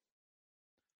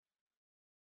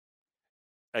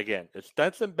 Again, if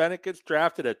Stetson Bennett gets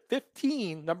drafted at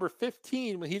 15, number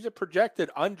 15, when he's a projected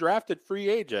undrafted free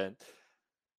agent,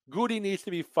 Goody needs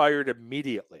to be fired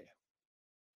immediately.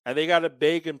 And they got to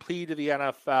beg and plead to the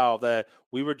NFL that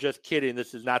we were just kidding.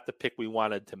 This is not the pick we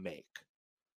wanted to make.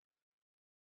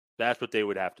 That's what they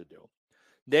would have to do.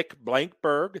 Nick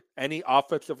Blankberg, any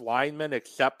offensive lineman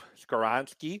except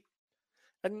Skoronski.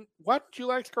 And why don't you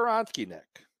like Skoronski,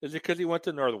 Nick? Is it because he went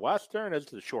to Northwestern? Is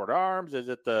it the short arms? Is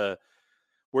it the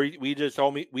where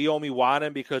we only want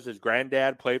him because his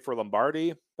granddad played for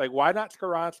Lombardi? Like, why not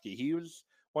Skoronski? He was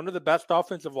one of the best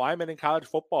offensive linemen in college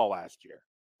football last year.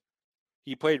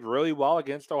 He played really well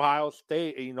against Ohio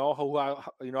State. And you know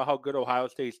how good Ohio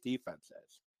State's defense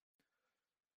is.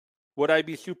 Would I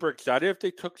be super excited if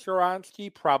they took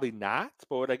Skoronski? Probably not.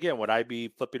 But again, would I be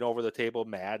flipping over the table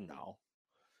mad? No.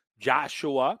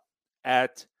 Joshua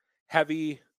at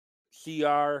heavy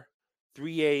CR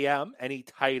 3 a.m. any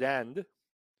tight end.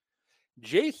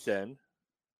 Jason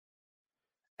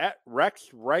at Rex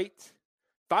Wright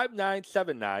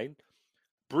 5979.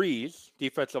 Breeze,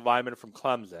 defensive lineman from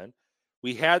Clemson.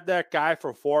 We had that guy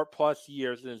for 4+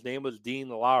 years, and his name was Dean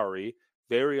Lowry.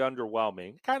 Very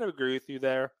underwhelming. Kind of agree with you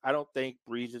there. I don't think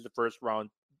Breeze is a first-round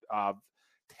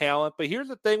talent. But here's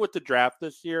the thing with the draft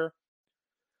this year.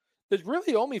 There's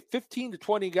really only 15 to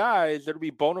 20 guys that will be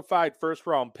bona fide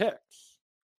first-round picks.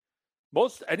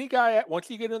 Any guy, once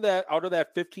you get out of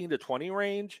that 15 to 20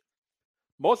 range,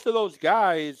 most of those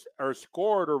guys are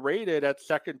scored or rated at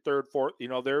second, third, fourth.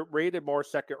 They're rated more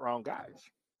second-round guys.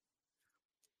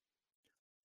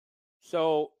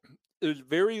 So there's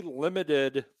very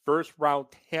limited first-round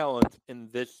talent in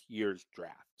this year's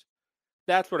draft.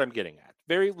 That's what I'm getting at.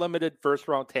 Very limited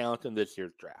first-round talent in this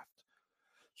year's draft.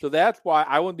 So that's why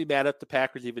I wouldn't be mad if the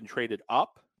Packers even traded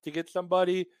up to get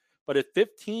somebody. But at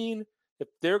 15, if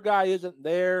their guy isn't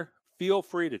there, feel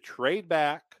free to trade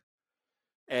back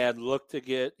and look to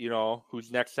get,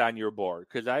 who's next on your board.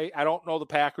 Because I don't know the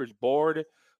Packers board,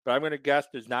 but I'm going to guess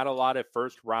there's not a lot of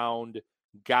first-round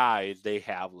guys they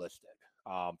have listed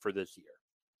for this year.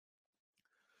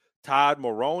 Todd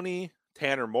Maroney,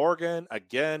 Tanner Morgan,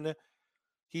 again,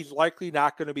 he's likely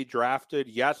not going to be drafted.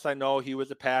 Yes, I know he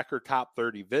was a Packer top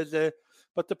 30 visit,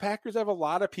 but the Packers have a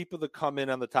lot of people that come in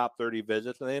on the top 30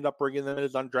 visits, and they end up bringing them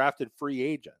as undrafted free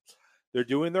agents. They're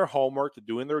doing their homework. They're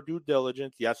doing their due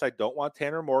diligence. Yes, I don't want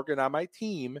Tanner Morgan on my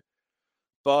team,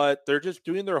 but they're just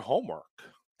doing their homework.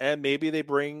 And maybe they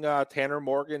bring Tanner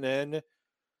Morgan in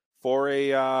for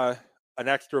an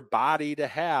extra body to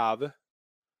have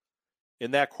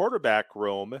in that quarterback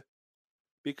room,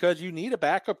 because you need a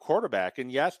backup quarterback.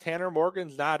 And yes, Tanner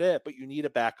Morgan's not it, but you need a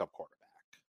backup quarterback.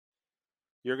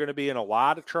 You're going to be in a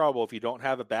lot of trouble if you don't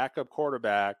have a backup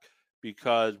quarterback,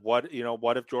 because what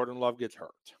if Jordan Love gets hurt?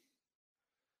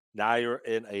 Now you're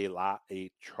in a lot of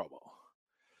trouble.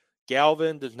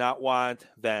 Galvin does not want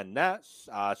Van Ness.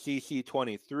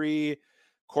 CC23,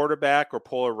 quarterback, or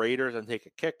pull a Raiders and take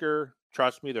a kicker.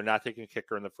 Trust me, they're not taking a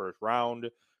kicker in the first round.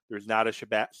 There's not a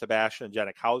Sebastian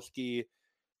Janikowski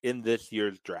in this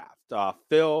year's draft.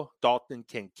 Phil, Dalton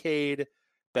Kincaid,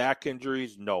 back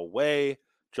injuries, no way.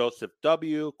 Joseph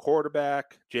W.,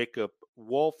 quarterback. Jacob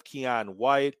Wolf, Keon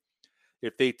White.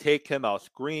 If they take him, I'll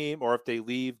scream. Or if they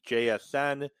leave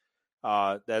JSN,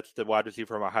 that's the wide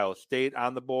receiver from Ohio State,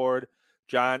 on the board.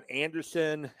 John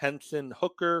Anderson, Henson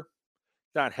Hooker.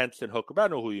 Not Henson Hooker, but I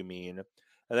know who you mean.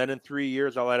 And then in 3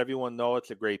 years, I'll let everyone know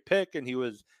it's a great pick. And he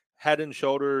was head and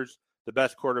shoulders the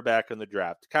best quarterback in the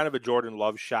draft. Kind of a Jordan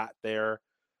Love shot there.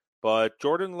 But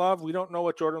Jordan Love, we don't know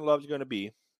what Jordan Love's going to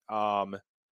be.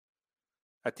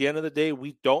 At the end of the day,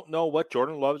 we don't know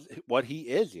what he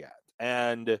is yet.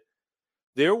 And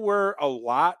there were a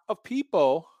lot of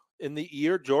people in the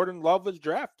year Jordan Love was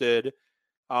drafted.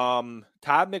 Todd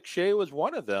McShay was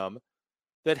one of them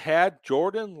that had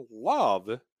Jordan Love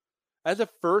as a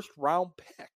first-round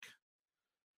pick.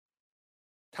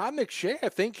 Todd McShay, I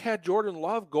think, had Jordan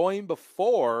Love going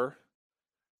before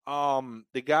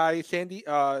the guy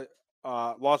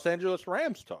Los Angeles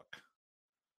Rams took.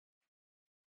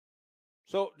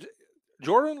 So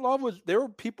Jordan Love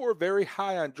people were very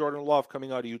high on Jordan Love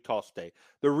coming out of Utah State.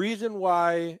 The reason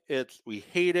why we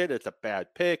hate it, it's a bad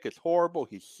pick, it's horrible,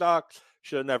 he sucks,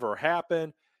 should have never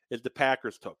happened, is the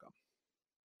Packers took him.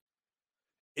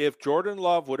 If Jordan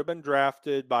Love would have been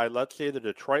drafted by, let's say, the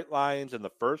Detroit Lions in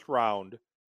the first round,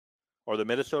 or the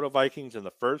Minnesota Vikings in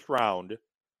the first round,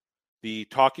 the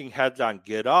talking heads on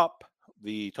Get Up,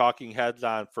 the talking heads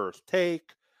on First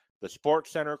Take, the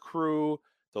Sports Center crew,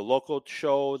 the local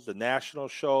shows, the national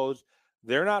shows,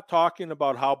 they're not talking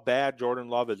about how bad Jordan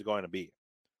Love is going to be.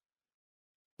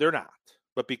 They're not.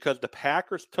 But because the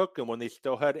Packers took him when they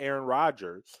still had Aaron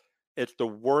Rodgers, it's the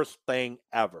worst thing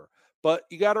ever. But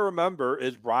you got to remember,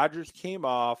 is Rodgers came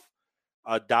off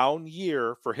a down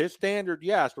year for his standard,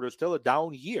 yes, but it was still a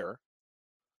down year.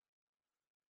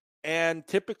 And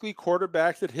typically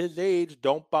quarterbacks at his age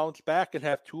don't bounce back and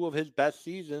have two of his best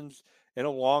seasons in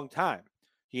a long time.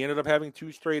 He ended up having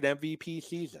 2 straight MVP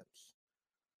seasons.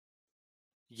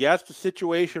 Yes, the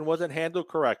situation wasn't handled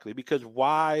correctly, because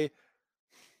why?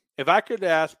 If I could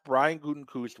ask Brian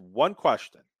Gutekunst one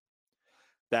question,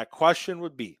 that question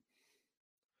would be,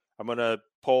 I'm going to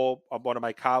pull up one of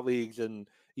my colleagues in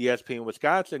ESPN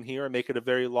Wisconsin here and make it a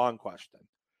very long question.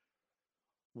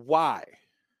 Why,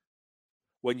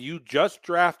 when you just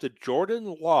drafted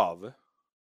Jordan Love,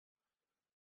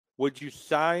 would you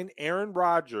sign Aaron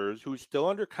Rodgers, who's still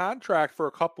under contract for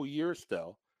a couple years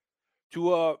still,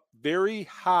 to a very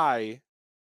high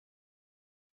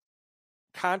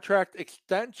contract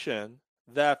extension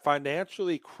that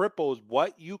financially cripples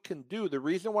what you can do? The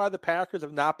reason why the Packers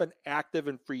have not been active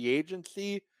in free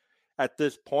agency at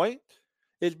this point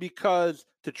is because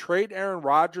to trade Aaron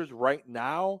Rodgers right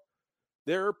now,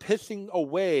 they're flushing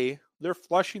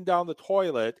down the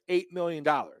toilet $8 million.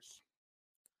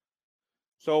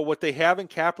 So what they have in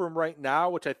cap room right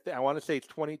now, which I want to say it's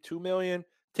 $22 million,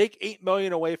 take $8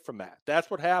 million away from that.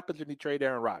 That's what happens when you trade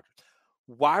Aaron Rodgers.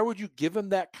 Why would you give him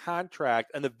that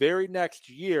contract and the very next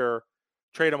year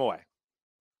trade him away?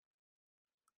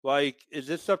 Like, is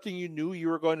this something you knew you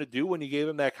were going to do when you gave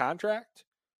him that contract?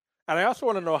 And I also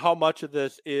want to know how much of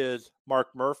this is Mark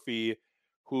Murphy,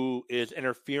 who is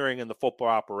interfering in the football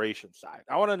operations side.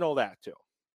 I want to know that too.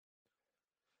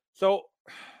 So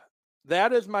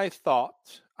that is my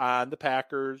thought on the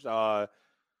Packers. I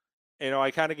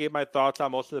kind of gave my thoughts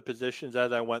on most of the positions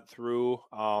as I went through.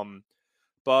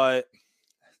 But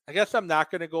I guess I'm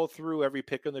not going to go through every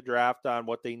pick in the draft on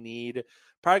what they need.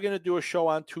 Probably going to do a show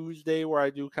on Tuesday where I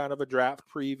do kind of a draft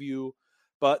preview.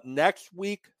 But next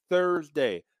week,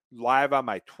 Thursday, live on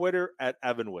my Twitter at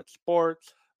Evan with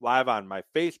Sports, live on my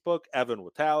Facebook, Evan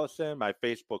with Allison, my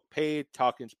Facebook page,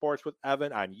 Talking Sports with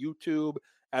Evan, on YouTube,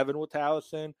 Evan with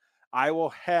Allison. I will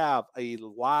have a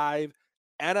live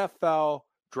NFL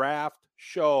draft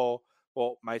show.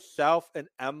 Well, myself and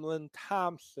Emlyn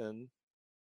Thompson,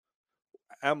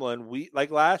 we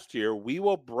like last year, we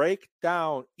will break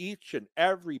down each and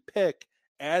every pick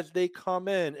as they come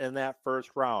in that first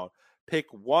round. Pick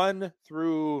 1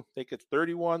 through, I think it's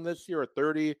 31 this year or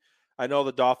 30. I know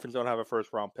the Dolphins don't have a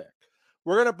first round pick.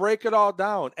 We're going to break it all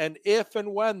down. And if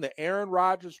and when the Aaron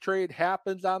Rodgers trade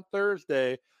happens on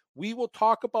Thursday, we will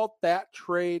talk about that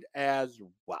trade as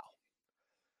well.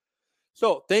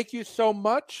 So thank you so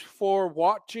much for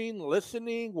watching,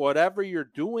 listening, whatever you're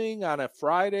doing on a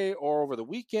Friday or over the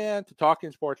weekend to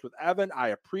Talking Sports with Evan. I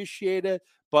appreciate it,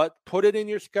 but put it in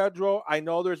your schedule. I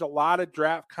know there's a lot of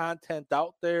draft content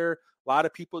out there, a lot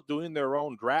of people doing their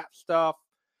own draft stuff,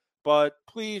 but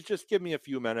please just give me a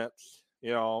few minutes,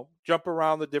 jump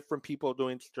around the different people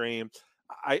doing streams.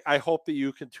 I hope that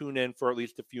you can tune in for at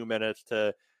least a few minutes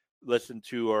to listen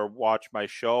to or watch my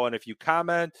show. And if you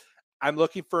comment, I'm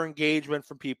looking for engagement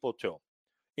from people too.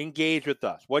 Engage with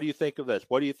us. What do you think of this?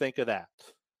 What do you think of that?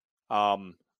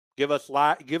 Give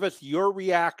us your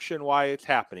reaction why it's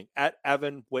happening at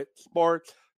Evan Witt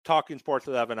Sports, Talking Sports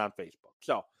with Evan on Facebook.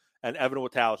 So, and Evan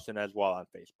Witalison as well on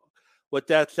Facebook. With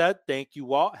that said, thank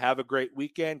you all. Have a great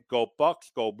weekend. Go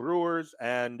Bucks, go Brewers.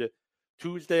 And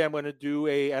Tuesday, I'm going to do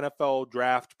a NFL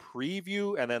draft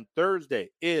preview. And then Thursday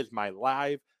is my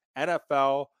live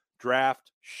NFL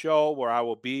draft show where I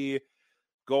will be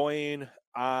going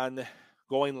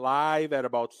live at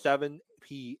about 7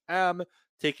 p.m.,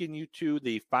 taking you to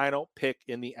the final pick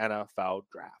in the NFL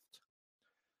draft.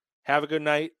 Have a good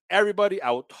night, everybody.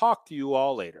 I will talk to you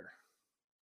all later.